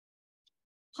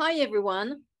Hi,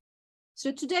 everyone.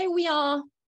 So today we are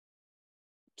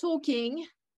talking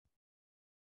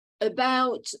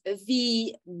about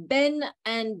the Ben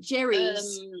and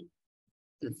Jerry's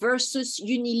versus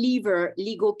Unilever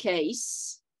legal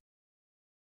case.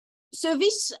 So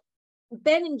this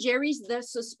Ben and Jerry's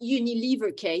versus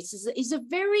Unilever case is a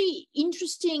very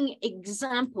interesting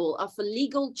example of a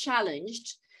legal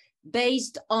challenge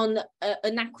based on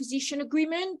an acquisition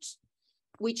agreement,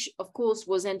 which of course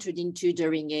was entered into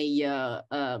during a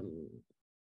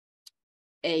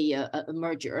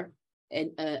merger,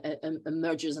 a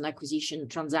mergers and acquisition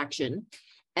transaction.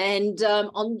 And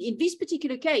in this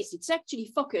particular case, it's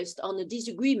actually focused on a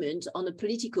disagreement on a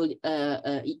political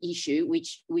issue,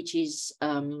 which is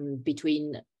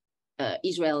between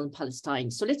Israel and Palestine.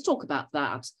 So let's talk about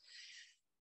that.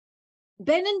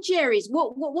 Ben and Jerry's,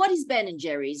 what is Ben and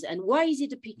Jerry's and why is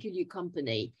it a peculiar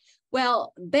company?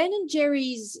 Well, Ben and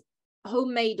Jerry's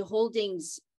Homemade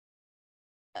Holdings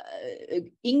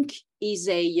Inc. is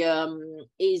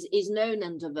known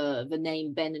under the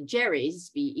name Ben and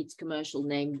Jerry's, its commercial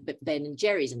name Ben and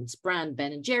Jerry's, and its brand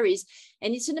Ben and Jerry's,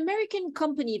 and it's an American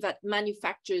company that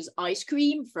manufactures ice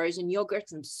cream, frozen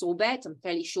yogurt, and sorbet. I'm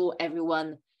fairly sure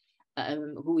everyone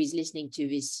who is listening to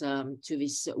this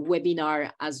webinar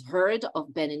has heard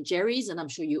of Ben and Jerry's, and I'm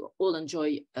sure you all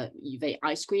enjoy the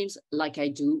ice creams like I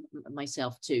do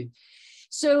myself too.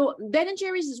 So Ben and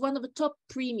Jerry's is one of the top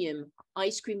premium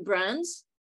ice cream brands,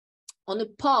 on a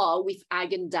par with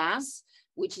Häagen-Dazs,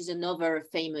 which is another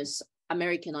famous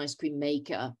American ice cream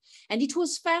maker. And it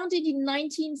was founded in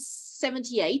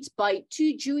 1978 by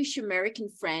two Jewish American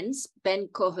friends, Ben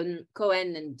Cohen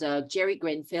and Jerry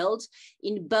Greenfield,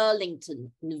 in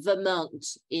Burlington, Vermont,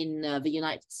 in the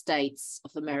United States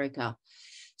of America.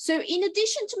 So in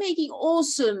addition to making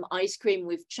awesome ice cream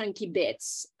with chunky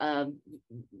bits,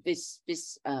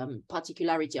 this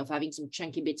particularity of having some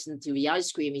chunky bits into the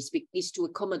ice cream is to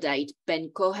accommodate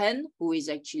Ben Cohen, who is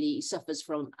actually suffers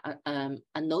from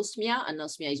anosmia.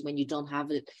 Anosmia is when you don't have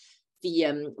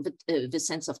the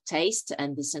sense of taste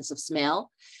and the sense of smell.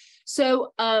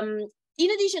 So in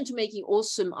addition to making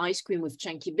awesome ice cream with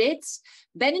chunky bits,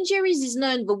 Ben & Jerry's is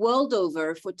known the world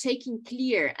over for taking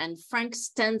clear and frank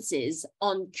stances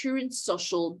on current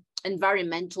social,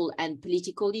 environmental, and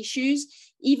political issues,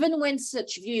 even when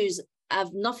such views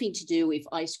have nothing to do with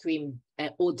ice cream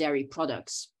or dairy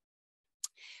products.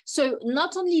 So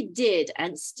not only did,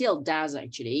 and still does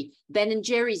actually, Ben &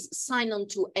 Jerry's sign on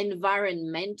to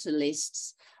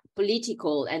environmentalists,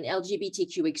 political and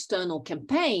LGBTQ external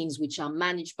campaigns, which are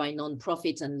managed by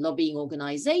nonprofit and lobbying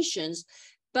organizations.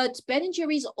 But Ben &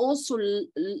 Jerry's also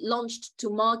launched to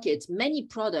market many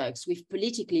products with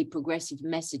politically progressive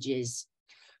messages.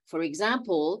 For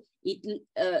example, it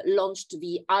launched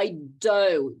the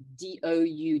I-Dough,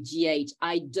 D-O-U-G-H,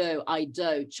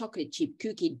 I-Dough chocolate chip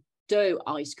cookie dough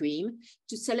ice cream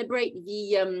to celebrate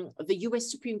the US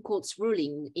Supreme Court's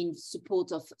ruling in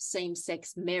support of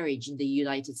same-sex marriage in the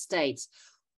United States.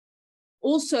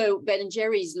 Also, Ben &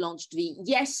 Jerry's launched the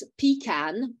Yes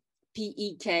Pecan,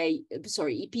 P-E-C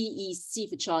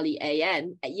for Charlie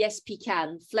A-N, Yes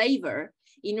Pecan flavor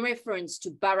in reference to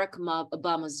Barack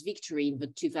Obama's victory in the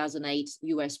 2008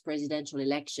 US presidential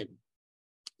election.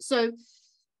 So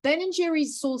Ben &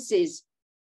 Jerry's sources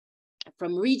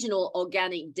from regional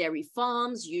organic dairy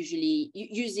farms, usually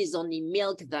uses only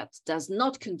milk that does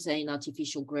not contain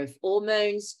artificial growth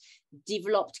hormones,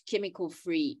 developed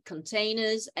chemical-free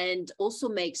containers, and also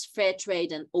makes fair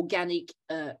trade and organic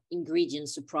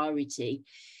ingredients a priority.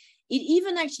 It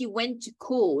even actually went to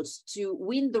court to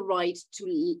win the right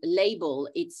to label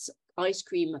its ice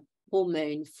cream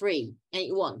hormone-free, and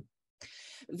it won.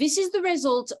 This is the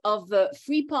result of a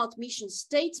three-part mission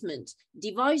statement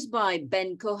devised by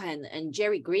Ben Cohen and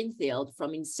Jerry Greenfield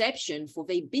from inception for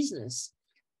their business.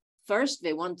 First,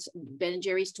 they want Ben &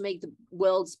 Jerry's to make the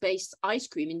world's best ice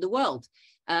cream in the world.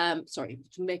 To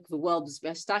make the world's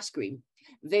best ice cream.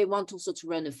 They want also to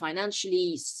run a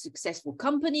financially successful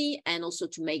company and also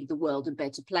to make the world a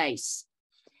better place.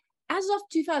 As of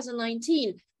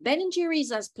 2019, Ben &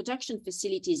 Jerry's has production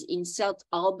facilities in St.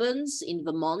 Albans in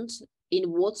Vermont, in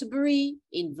Waterbury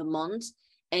in Vermont,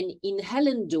 and in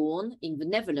Hellendoorn in the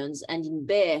Netherlands, and in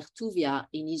Be'er Tuvia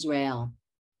in Israel.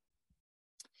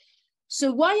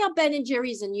 So why are Ben &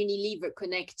 Jerry's and Unilever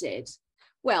connected?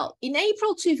 Well, in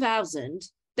April 2000,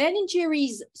 Ben &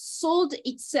 Jerry's sold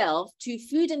itself to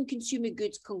food and consumer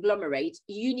goods conglomerate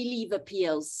Unilever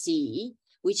PLC,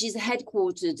 which is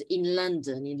headquartered in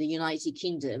London in the United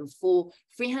Kingdom, for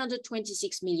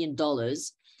 $326 million.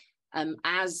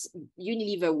 as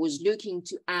Unilever was looking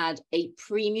to add a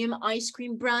premium ice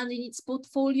cream brand in its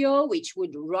portfolio, which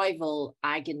would rival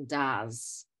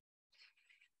Häagen-Dazs.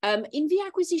 In the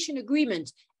acquisition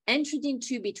agreement entered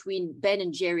into between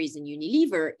Ben & Jerry's and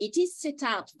Unilever, it is set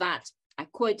out that, I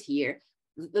quote here,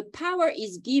 the power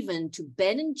is given to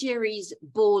Ben & Jerry's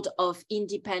board of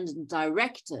independent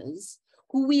directors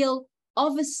who will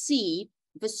oversee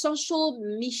the social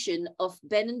mission of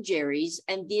Ben & Jerry's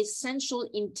and the essential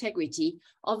integrity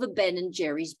of the Ben &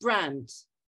 Jerry's brand.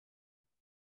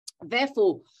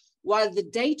 Therefore, while the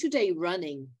day-to-day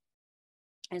running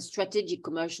and strategic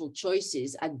commercial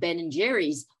choices at Ben &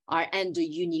 Jerry's are under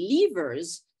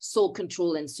Unilever's sole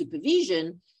control and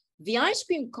supervision, the ice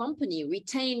cream company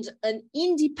retained an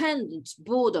independent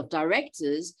board of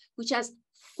directors which has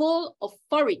full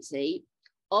authority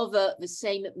over the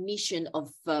same mission of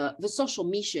the social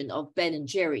mission of Ben &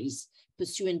 Jerry's,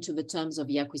 pursuant to the terms of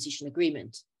the acquisition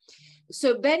agreement.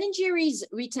 So Ben & Jerry's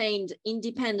retained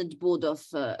independent board of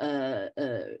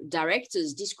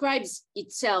directors describes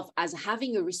itself as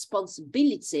having a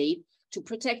responsibility to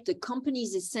protect the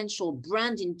company's essential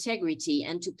brand integrity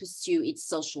and to pursue its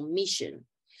social mission.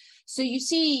 So you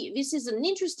see, this is an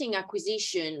interesting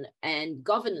acquisition and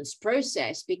governance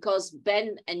process because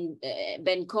Ben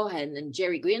Cohen and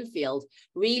Jerry Greenfield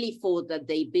really thought that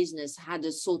their business had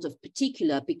a sort of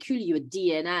peculiar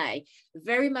DNA,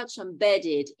 very much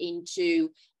embedded into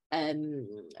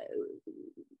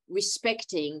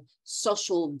respecting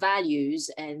social values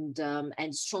and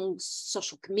strong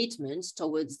social commitments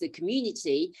towards the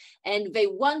community, and they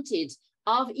wanted.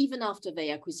 Even after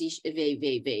the acquisition,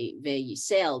 they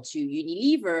sell to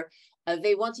Unilever,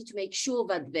 they wanted to make sure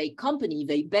that their company,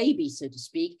 their baby, so to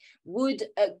speak, would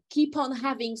keep on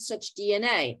having such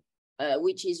DNA,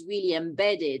 which is really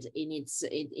embedded in its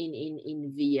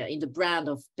in the brand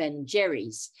of Ben &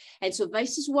 Jerry's. And so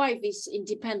this is why this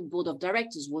independent board of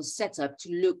directors was set up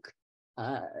to look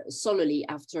solely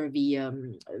after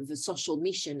the social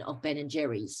mission of Ben &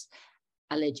 Jerry's,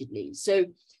 allegedly. So.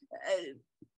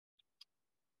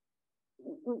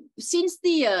 Since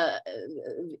the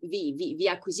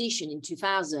acquisition in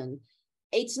 2000,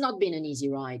 it's not been an easy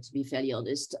ride, to be fairly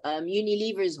honest.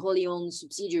 Unilever's wholly owned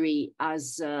subsidiary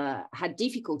has had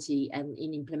difficulty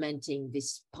in implementing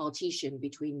this partition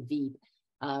between the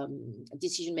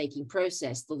decision-making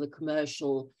process for the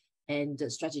commercial and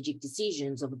strategic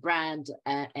decisions of a brand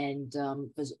and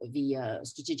the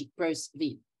strategic process,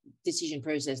 the decision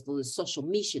process for the social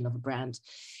mission of a brand.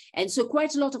 And so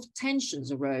quite a lot of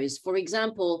tensions arose. For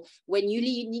example, when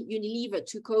Unilever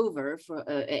took over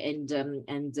and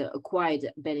acquired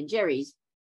Ben & Jerry's,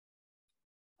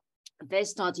 they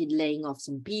started laying off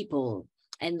some people.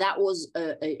 And that was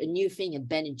a new thing at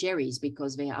Ben & Jerry's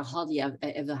because they hardly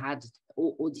ever had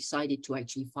or decided to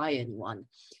actually fire anyone.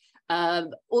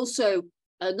 Also,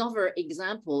 another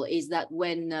example is that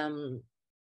when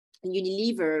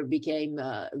Unilever became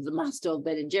the master of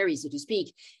Ben & Jerry's, so to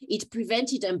speak, it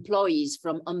prevented employees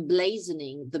from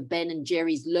emblazoning the Ben &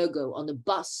 Jerry's logo on a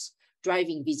bus,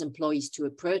 driving these employees to a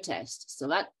protest. So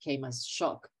that came as a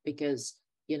shock because,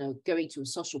 you know, going to a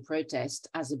social protest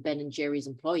as a Ben & Jerry's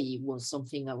employee was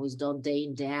something that was done day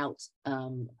in, day out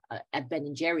at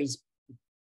Ben & Jerry's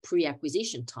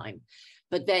pre-acquisition time.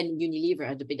 But then Unilever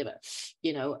had a bit of a,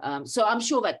 you know, so I'm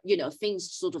sure that, you know,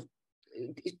 things sort of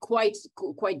quite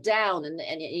down, and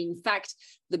in fact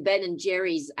the Ben &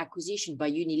 Jerry's acquisition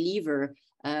by Unilever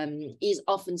is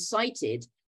often cited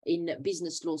in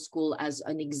business law school as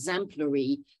an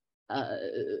exemplary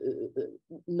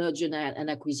merger and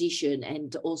acquisition,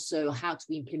 and also how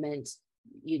to implement,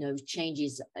 you know,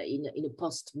 changes in a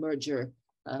post-merger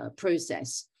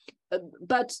process.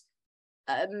 But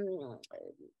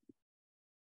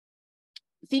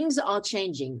things are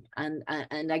changing and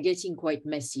are getting quite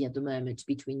messy at the moment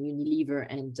between Unilever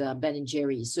and Ben &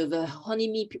 Jerry's. So the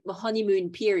honeymoon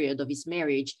period of his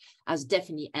marriage has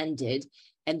definitely ended,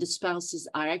 and the spouses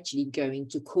are actually going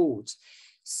to court.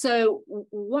 So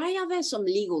why are there some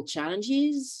legal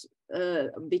challenges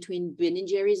between Ben &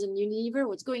 Jerry's and Unilever?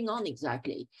 What's going on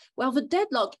exactly? Well, the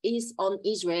deadlock is on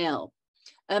Israel.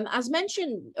 As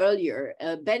mentioned earlier,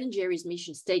 Ben & Jerry's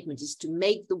mission statement is to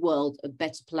make the world a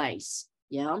better place.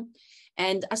 Yeah.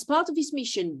 And as part of his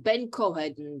mission, Ben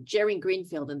Cohen and Jerry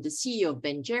Greenfield and the CEO of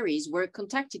Ben & Jerry's were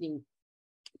contacted in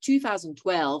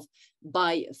 2012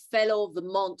 by fellow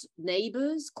Vermont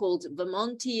neighbors called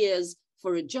Vermonteers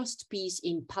for a Just Peace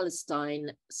in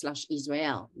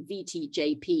Palestine/Israel,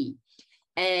 VTJP.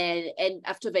 And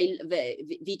after the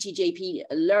VTJP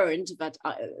learned that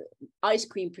ice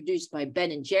cream produced by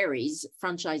Ben & Jerry's,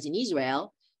 franchise in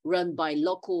Israel, run by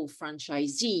local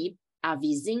franchisee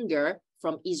Avi Zinger,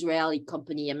 from Israeli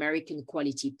company American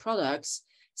Quality Products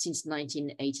since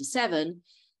 1987.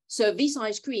 So this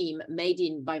ice cream made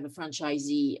by the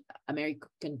franchisee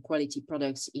American Quality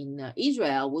Products in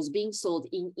Israel was being sold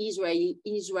in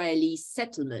Israeli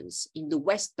settlements in the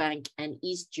West Bank and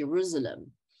East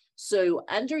Jerusalem. So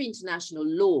under international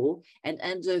law and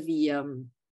under the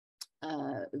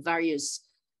various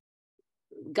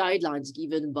guidelines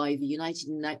given by the United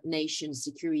Nations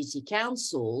Security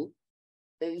Council,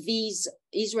 these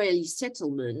Israeli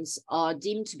settlements are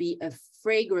deemed to be a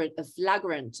flagrant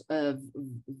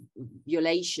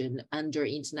violation under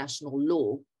international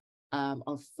law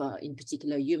of, in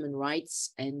particular, human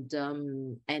rights and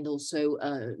also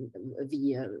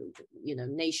the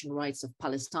nation rights of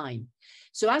Palestine.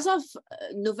 So as of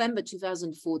November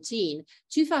 2014,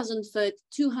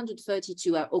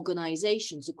 232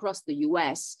 organizations across the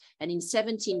US and in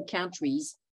 17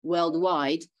 countries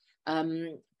worldwide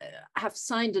have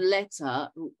signed a letter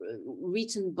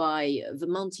written by the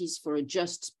Mounties for a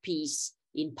Just Peace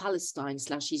in Palestine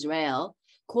 / Israel,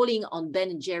 calling on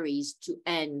Ben & Jerry's to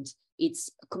end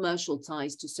its commercial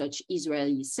ties to such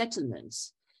Israeli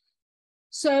settlements.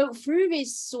 So through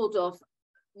this sort of,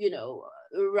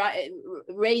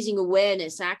 raising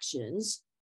awareness actions,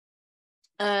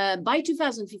 by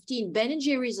 2015, Ben &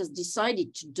 Jerry's has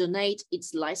decided to donate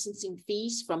its licensing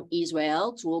fees from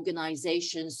Israel to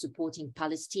organizations supporting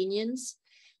Palestinians.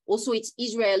 Also, its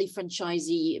Israeli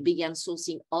franchisee began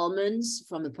sourcing almonds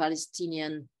from a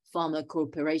Palestinian farmer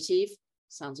cooperative.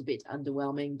 Sounds a bit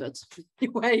underwhelming, but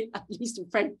anyway, at least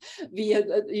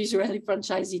the Israeli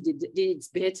franchisee did its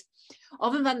bit.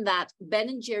 Other than that,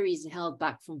 Ben & Jerry's held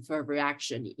back from further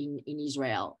action in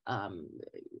Israel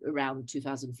around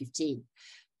 2015.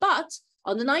 But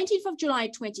on the 19th of July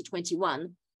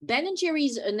 2021, Ben &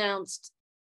 Jerry's announced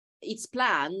its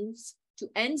plans to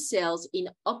end sales in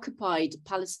occupied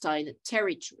Palestine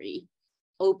territory,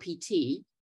 OPT,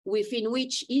 within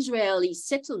which Israeli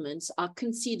settlements are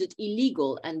considered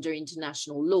illegal under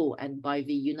international law and by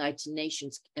the United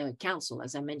Nations Council,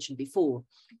 as I mentioned before.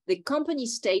 The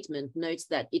company's statement notes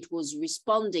that it was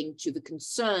responding to the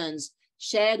concerns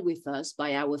shared with us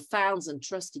by our fans and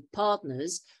trusted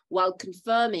partners, while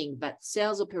confirming that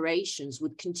sales operations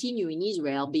would continue in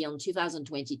Israel beyond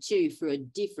 2022 through a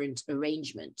different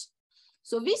arrangement.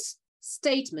 So this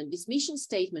mission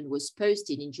statement was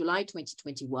posted in July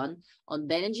 2021 on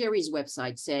Ben & Jerry's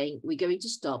website saying, we're going to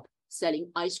stop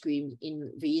selling ice cream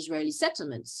in the Israeli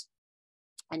settlements.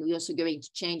 And we're also going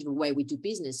to change the way we do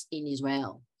business in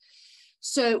Israel.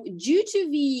 So due to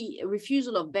the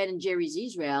refusal of Ben & Jerry's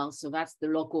Israel, so that's the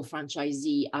local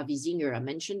franchisee Avi Zinger I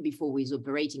mentioned before, who is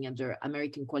operating under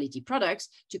American Quality Products,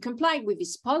 to comply with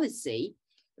this policy,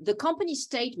 the company's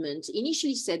statement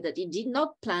initially said that it did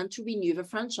not plan to renew the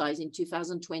franchise in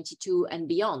 2022 and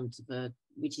beyond,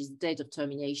 which is the date of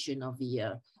termination of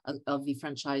the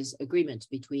franchise agreement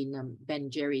between Ben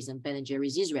 & Jerry's and Ben &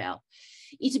 Jerry's Israel.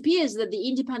 It appears that the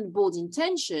independent board's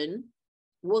intention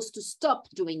was to stop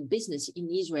doing business in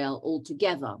Israel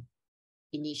altogether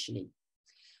initially.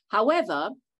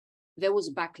 However, there was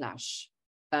a backlash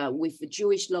with the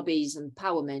Jewish lobbies and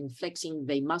power men flexing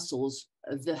their muscles.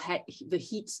 The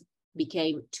heat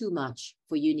became too much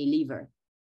for Unilever.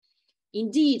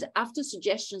 Indeed, after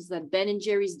suggestions that Ben &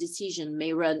 Jerry's decision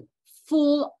may run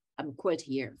full, I'm quote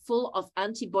here, full of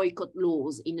anti-boycott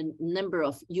laws in a number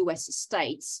of US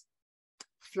states,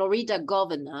 Florida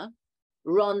Governor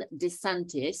Ron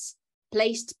DeSantis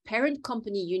placed parent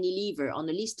company Unilever on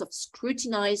a list of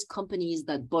scrutinized companies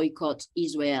that boycott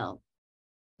Israel.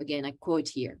 Again, I quote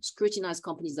here, scrutinized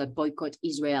companies that boycott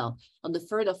Israel on the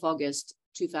 3rd of August,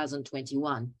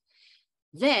 2021.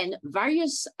 Then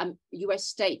various US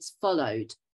states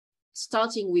followed,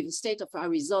 starting with the state of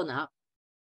Arizona,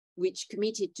 which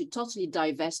committed to totally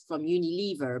divest from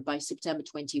Unilever by September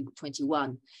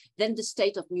 2021. Then the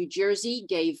state of New Jersey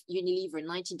gave Unilever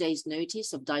 90 days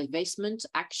notice of divestment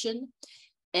action.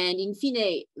 And in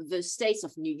fine, the states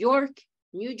of New York,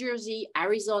 New Jersey,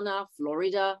 Arizona,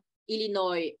 Florida,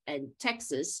 Illinois, and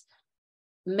Texas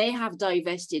may have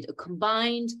divested a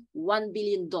combined $1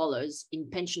 billion in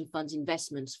pension funds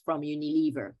investments from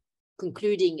Unilever,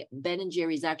 concluding Ben &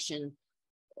 Jerry's action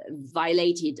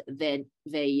violated the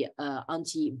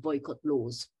anti-boycott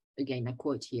laws. Again, I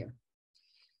quote here.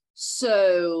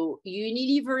 So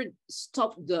Unilever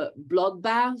stopped the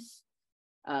bloodbath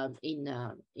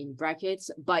in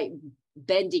brackets by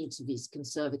bending to these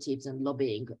conservatives and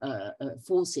lobbying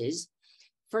forces.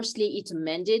 Firstly, it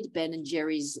amended Ben &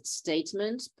 Jerry's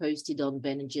statement posted on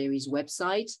Ben & Jerry's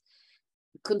website,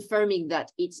 confirming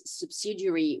that its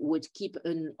subsidiary would keep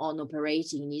on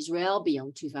operating in Israel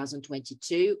beyond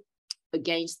 2022.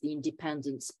 against the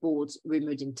independent board's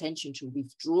rumored intention to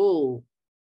withdraw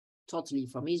totally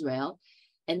from Israel.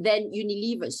 And then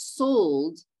Unilever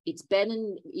sold its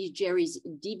Ben & Jerry's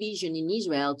division in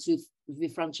Israel to the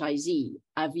franchisee,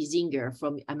 Avi Zinger,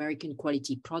 from American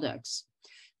Quality Products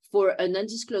for an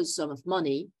undisclosed sum of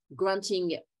money,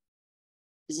 granting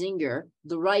Zinger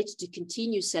the right to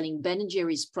continue selling Ben &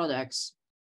 Jerry's products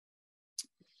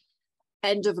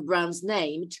under the brand's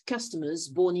name to customers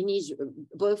born in Israel,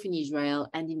 both in Israel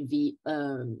and in the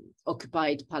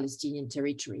occupied Palestinian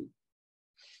territory.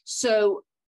 So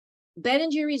Ben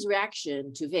 & Jerry's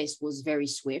reaction to this was very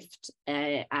swift,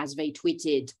 as they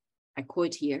tweeted, I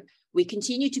quote here, "We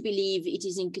continue to believe it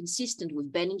is inconsistent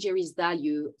with Ben & Jerry's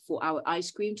value for our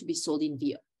ice cream to be sold in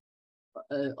the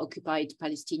occupied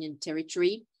Palestinian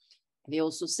territory." They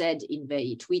also said in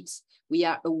their tweets, "We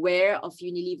are aware of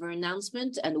Unilever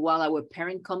announcement, and while our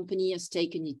parent company has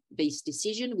taken this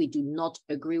decision, we do not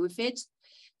agree with it."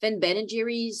 Then Ben &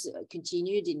 Jerry's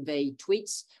continued in their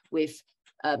tweets with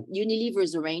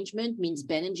Unilever's arrangement means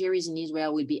Ben & Jerry's in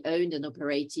Israel will be owned and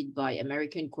operated by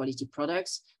American Quality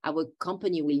Products. Our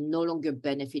company will no longer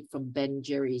benefit from Ben &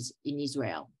 Jerry's in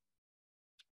Israel.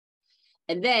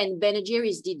 And then Ben &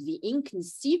 Jerry's did the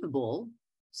inconceivable,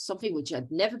 something which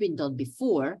had never been done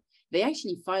before. They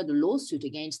actually filed a lawsuit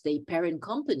against their parent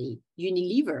company,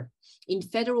 Unilever, in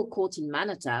federal court in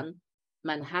Manhattan,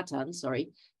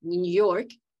 New York,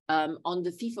 on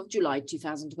the 5th of July,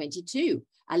 2022,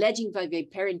 alleging that their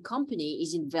parent company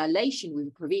is in violation with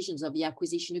the provisions of the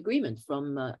acquisition agreement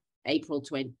from April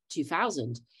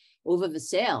 2000 over the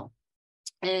sale.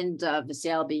 And the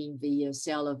sale being the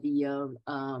sale of the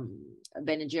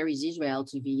Ben & Jerry's Israel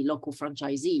to the local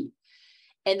franchisee.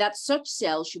 And that such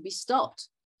sale should be stopped.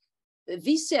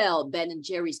 This sale, Ben &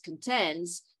 Jerry's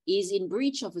contends, is in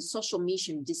breach of a social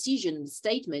mission decision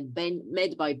statement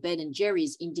made by Ben &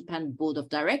 Jerry's independent board of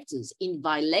directors in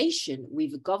violation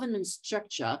with the governance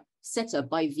structure set up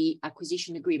by the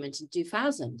acquisition agreement in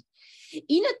 2000.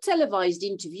 In a televised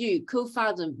interview,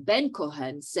 co-founder Ben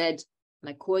Cohen said, and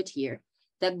I quote here,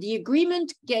 that the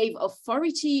agreement gave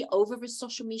authority over the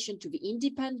social mission to the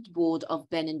independent board of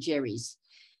Ben & Jerry's.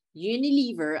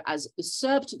 Unilever has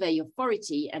usurped their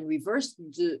authority and reversed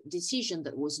the decision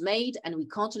that was made, and we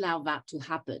can't allow that to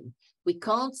happen. We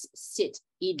can't sit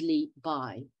idly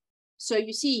by. So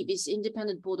you see, this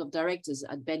independent board of directors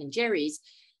at Ben & Jerry's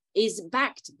is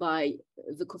backed by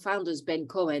the co-founders Ben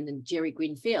Cohen and Jerry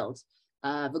Greenfield,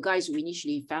 the guys who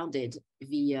initially founded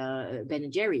the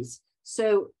Ben & Jerry's.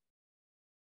 So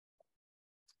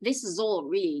this is all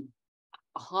really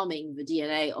harming the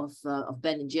DNA of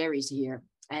Ben & Jerry's here,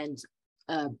 and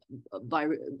by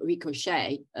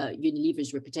ricochet,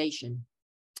 Unilever's reputation.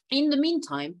 In the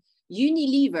meantime,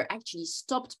 Unilever actually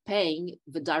stopped paying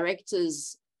the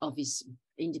directors of his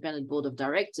independent board of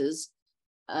directors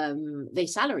their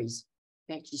salaries.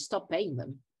 They actually stopped paying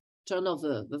them, turn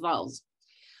over the valves.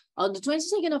 On the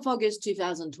 22nd of August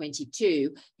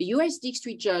 2022, the US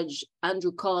District Judge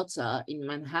Andrew Carter in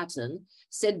Manhattan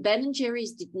said Ben &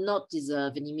 Jerry's did not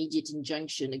deserve an immediate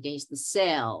injunction against the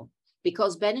sale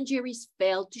because Ben & Jerry's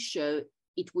failed to show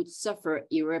it would suffer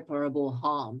irreparable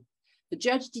harm. The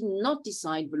judge did not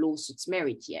decide the lawsuit's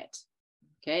merit yet,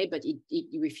 okay, but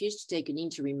it refused to take an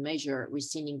interim measure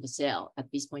rescinding the sale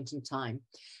at this point in time.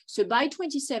 So by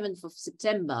 27th of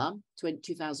September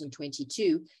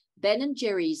 2022, Ben &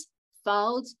 Jerry's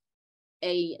filed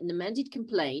an amended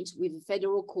complaint with the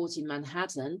federal court in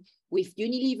Manhattan, with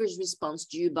Unilever's response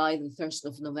due by the 1st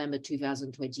of November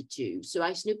 2022. So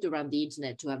I snooped around the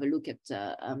internet to have a look at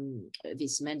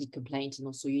this amended complaint and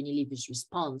also Unilever's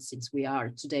response, since we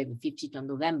are today the 15th of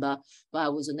November, but I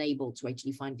was unable to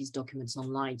actually find these documents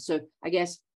online. So I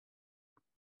guess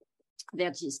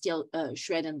that is still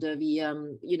shred under the,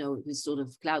 this sort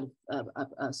of cloud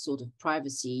of sort of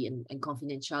privacy and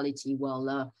confidentiality,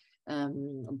 while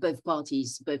both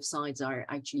parties, both sides are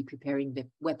actually preparing the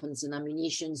weapons and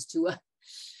ammunitions to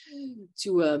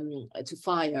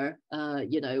fire, at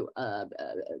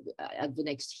the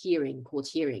next court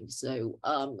hearing. So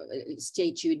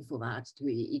stay tuned for that.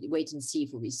 Wait and see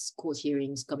for these court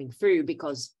hearings coming through,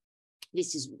 because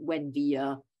this is when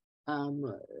the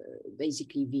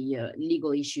basically the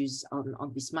legal issues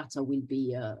on this matter will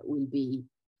be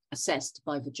assessed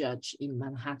by the judge in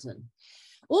Manhattan.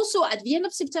 Also, at the end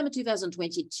of September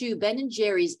 2022, Ben &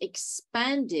 Jerry's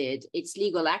expanded its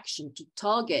legal action to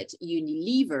target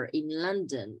Unilever in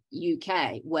London,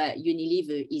 UK, where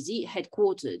Unilever is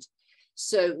headquartered.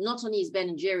 So not only is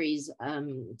Ben & Jerry's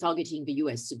targeting the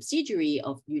US subsidiary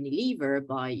of Unilever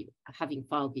by having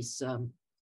filed this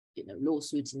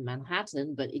lawsuit in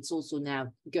Manhattan, but it's also now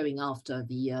going after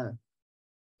the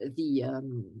the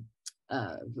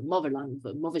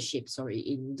mothership, sorry,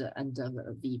 and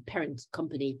the parent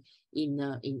company in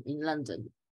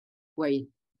London, where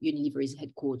Unilever is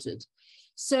headquartered.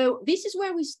 So this is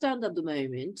where we stand at the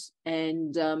moment.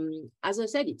 And as I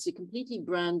said, it's a completely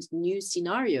brand new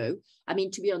scenario. I mean,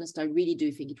 to be honest, I really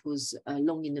do think it was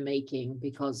long in the making,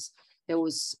 because there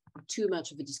was too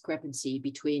much of a discrepancy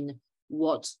between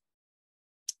what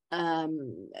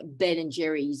Ben &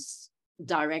 Jerry's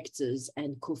directors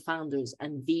and co-founders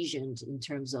envisioned in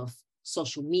terms of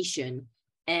social mission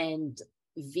and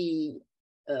the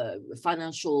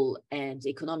financial and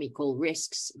economical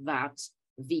risks that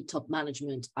the top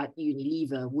management at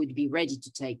Unilever would be ready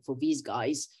to take for these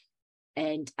guys.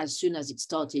 And as soon as it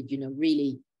started,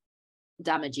 really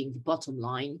damaging the bottom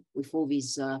line with all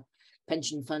these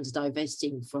pension funds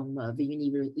divesting from the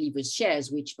Unilever's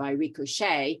shares, which by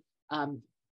ricochet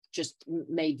just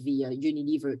made the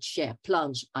Unilever share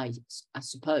plunge, I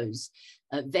suppose.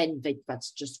 Then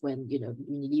that's just when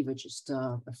Unilever just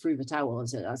threw the towel and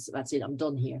said, "That's it, I'm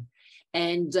done here."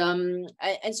 And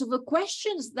so the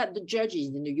questions that the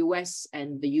judges in the US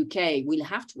and the UK will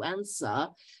have to answer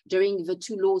during the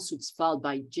two lawsuits filed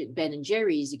by Ben &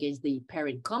 Jerry's against the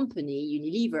parent company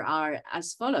Unilever are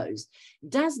as follows: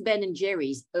 Does Ben &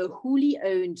 Jerry's, a wholly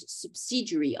owned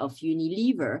subsidiary of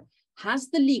Unilever, has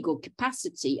the legal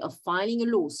capacity of filing a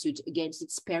lawsuit against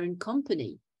its parent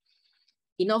company?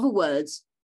 In other words,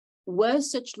 were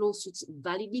such lawsuits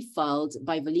validly filed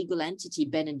by the legal entity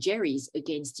Ben & Jerry's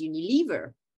against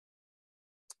Unilever?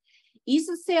 Is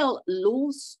the sale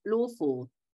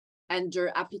lawful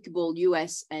under applicable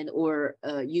US and or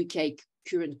UK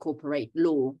current corporate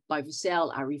law? By the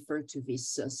sale, I refer to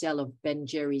this sale of Ben &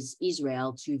 Jerry's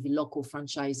Israel to the local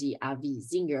franchisee Avi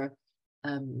Zinger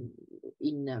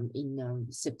in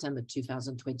September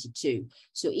 2022.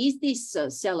 So is this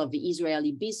sale of the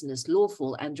Israeli business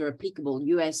lawful under applicable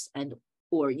US and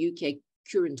or UK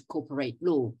current corporate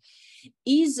law?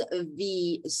 Is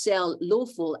the sale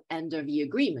lawful under the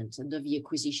agreement, under the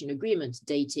acquisition agreement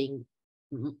dating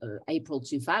April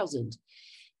 2000?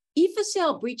 If a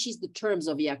sale breaches the terms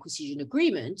of the acquisition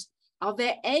agreement, are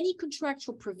there any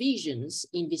contractual provisions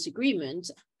in this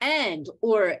agreement and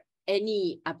or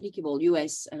any applicable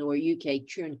US and or UK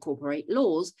current corporate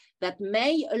laws that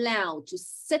may allow to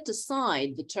set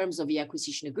aside the terms of the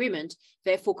acquisition agreement,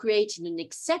 therefore creating an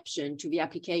exception to the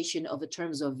application of the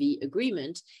terms of the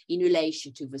agreement in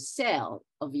relation to the sale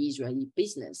of the Israeli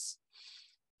business?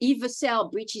 If the sale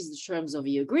breaches the terms of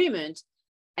the agreement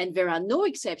and there are no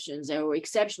exceptions or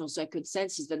exceptional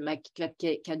circumstances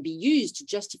that can be used to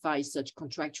justify such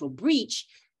contractual breach,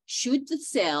 should the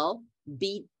sale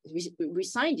be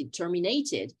rescinded,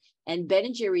 terminated, and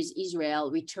Ben & Jerry's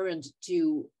Israel returned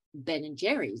to Ben &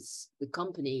 Jerry's, the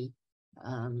company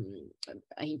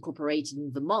incorporated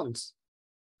in Vermont,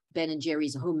 Ben &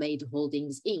 Jerry's Homemade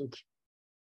Holdings, Inc.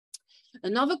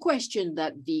 Another question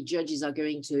that the judges are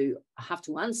going to have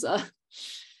to answer: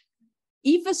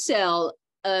 if a sale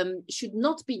should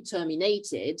not be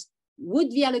terminated,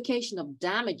 would the allocation of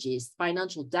damages,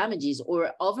 financial damages,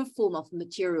 or other form of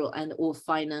material and or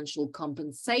financial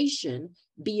compensation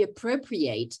be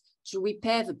appropriate to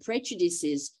repair the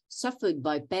prejudices suffered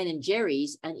by Ben &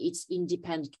 Jerry's and its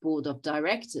independent board of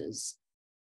directors?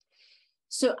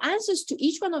 So answers to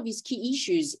each one of these key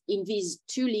issues in these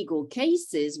two legal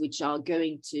cases, which are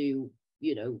going to,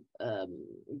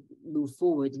 move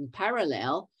forward in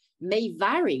parallel, may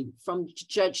vary from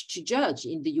judge to judge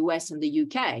in the US and the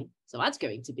UK. So that's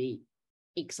going to be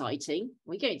exciting.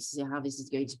 We're going to see how this is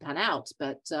going to pan out.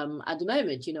 But at the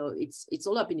moment, it's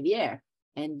all up in the air.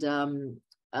 And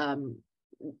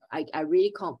I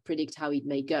really can't predict how it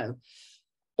may go.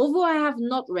 Although I have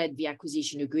not read the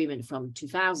acquisition agreement from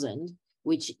 2000,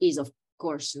 which is, of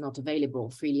course, not available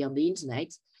freely on the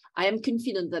internet, I am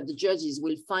confident that the judges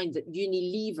will find that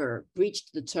Unilever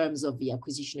breached the terms of the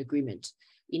acquisition agreement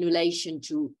in relation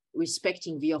to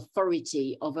respecting the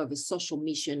authority over the social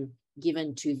mission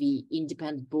given to the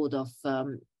independent board of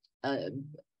Ben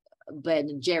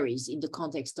 & Jerry's in the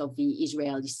context of the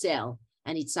Israeli sale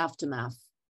and its aftermath.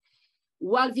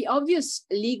 While the obvious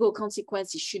legal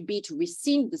consequences should be to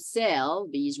rescind the sale,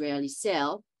 the Israeli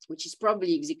sale, which is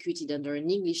probably executed under an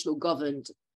English law governed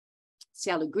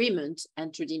sale agreement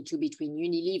entered into between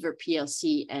Unilever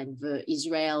PLC and the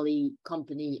Israeli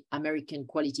company American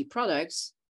Quality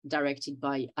Products, directed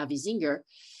by Avi Zinger,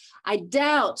 I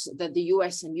doubt that the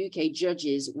US and UK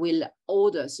judges will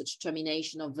order such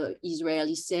termination of the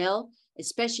Israeli sale,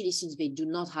 especially since they do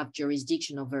not have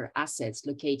jurisdiction over assets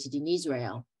located in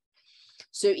Israel.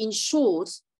 So in short,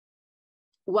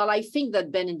 while I think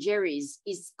that Ben & Jerry's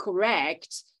is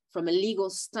correct from a legal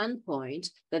standpoint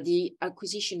that the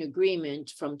acquisition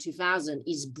agreement from 2000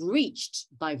 is breached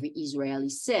by the Israeli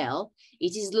sale,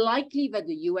 it is likely that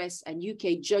the US and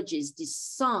UK judges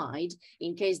decide,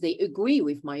 in case they agree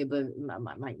with my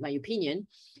opinion,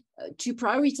 to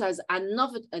prioritize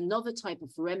another type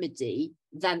of remedy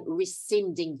than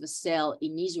rescinding the sale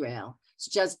in Israel,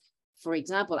 such as, for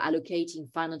example, allocating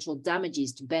financial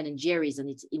damages to Ben & Jerry's and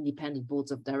its independent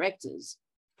boards of directors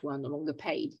who are no longer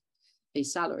paid a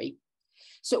salary.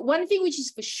 So one thing which is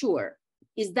for sure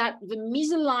is that the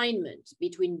misalignment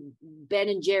between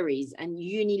Ben & Jerry's and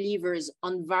Unilever's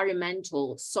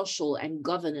environmental, social, and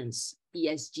governance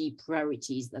ESG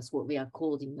priorities, that's what they are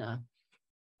called in the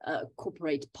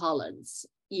corporate parlance,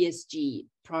 ESG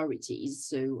priorities.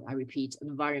 So I repeat,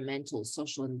 environmental,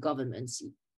 social, and governance.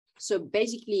 So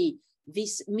basically,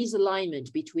 this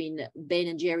misalignment between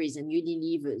Ben & Jerry's and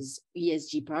Unilever's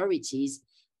ESG priorities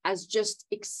has just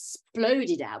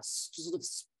exploded out, sort of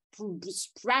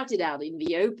sprouted out in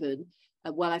the open.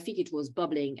 Well, I think it was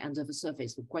bubbling under the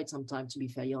surface for quite some time, to be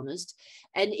very honest.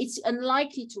 And it's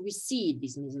unlikely to recede,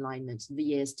 this misalignment, in the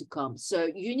years to come. So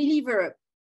Unilever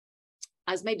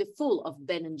has made a fool of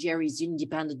Ben & Jerry's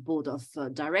independent board of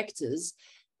directors,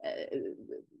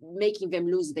 making them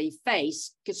lose their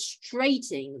face,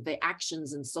 castrating their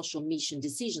actions and social mission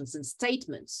decisions and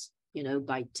statements, you know,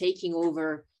 by taking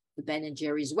over the Ben &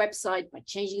 Jerry's website, by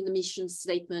changing the mission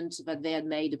statement that they had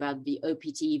made about the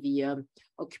OPT, the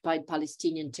occupied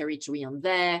Palestinian territory on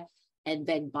there, and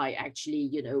then by actually,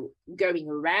 you know, going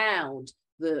around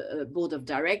the board of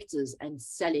directors and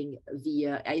selling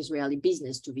the Israeli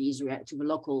business to the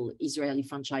local Israeli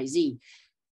franchisee.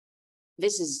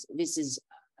 This is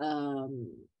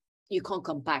you can't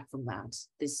come back from that.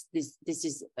 This is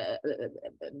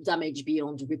damage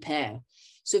beyond repair.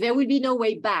 So there will be no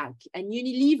way back. And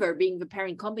Unilever, being the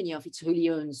parent company of its wholly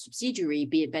owned subsidiary,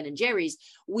 be it Ben & Jerry's,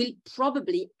 will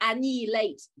probably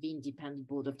annihilate the independent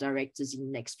board of directors in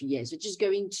the next few years, which is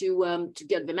going to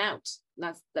get them out.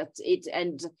 That's it.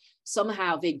 And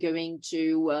somehow they're going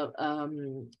to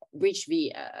breach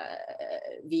the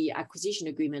acquisition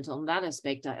agreement on that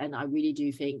aspect. And I really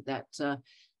do think that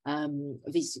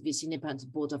this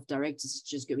independent board of directors is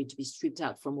just going to be stripped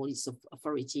out from all its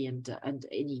authority and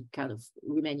any kind of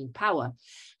remaining power.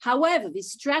 However,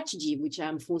 this strategy, which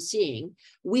I'm foreseeing,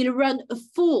 will run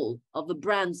afoul of the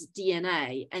brand's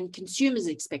DNA and consumers'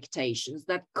 expectations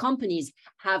that companies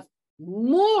have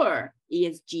more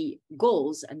ESG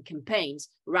goals and campaigns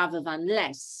rather than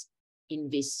less in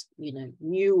this, you know,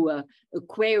 new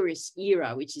Aquarius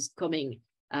era, which is coming.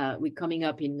 We're coming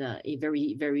up in a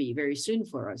very, very, very soon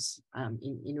for us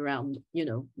in around, you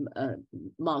know,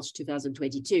 March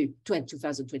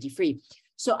 2023.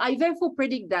 So I therefore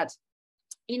predict that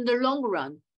in the long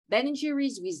run, Ben &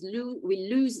 Jerry's will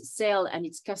lose sale and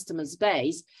its customers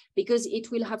base because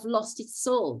it will have lost its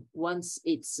soul once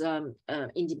its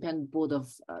independent board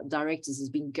of directors has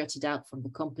been gutted out from the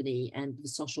company and the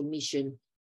social mission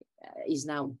is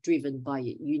now driven by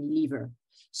Unilever.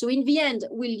 So in the end,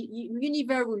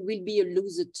 Unilever will be a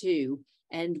loser too,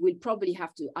 and will probably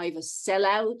have to either sell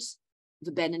out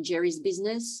the Ben & Jerry's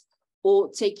business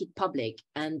or take it public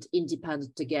and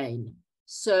independent again.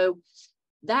 So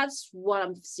that's what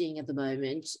I'm seeing at the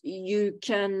moment. You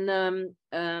can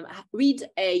read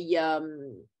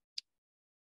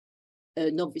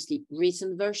an obviously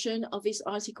recent version of this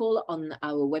article on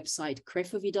our website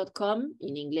crefovi.com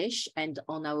in English and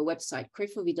on our website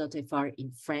crefovi.fr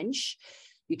in French.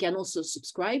 You can also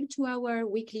subscribe to our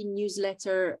weekly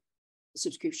newsletter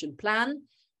subscription plan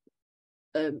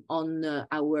on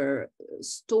our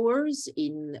stores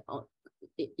for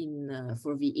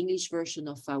the English version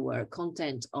of our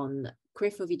content on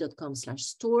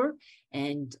crefovi.com/store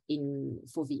and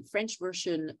for the French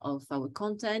version of our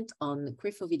content on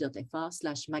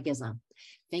crefovi.fr/magasin.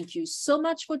 Thank you so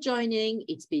much for joining.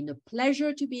 It's been a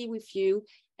pleasure to be with you,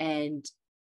 and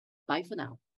bye for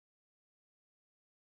now.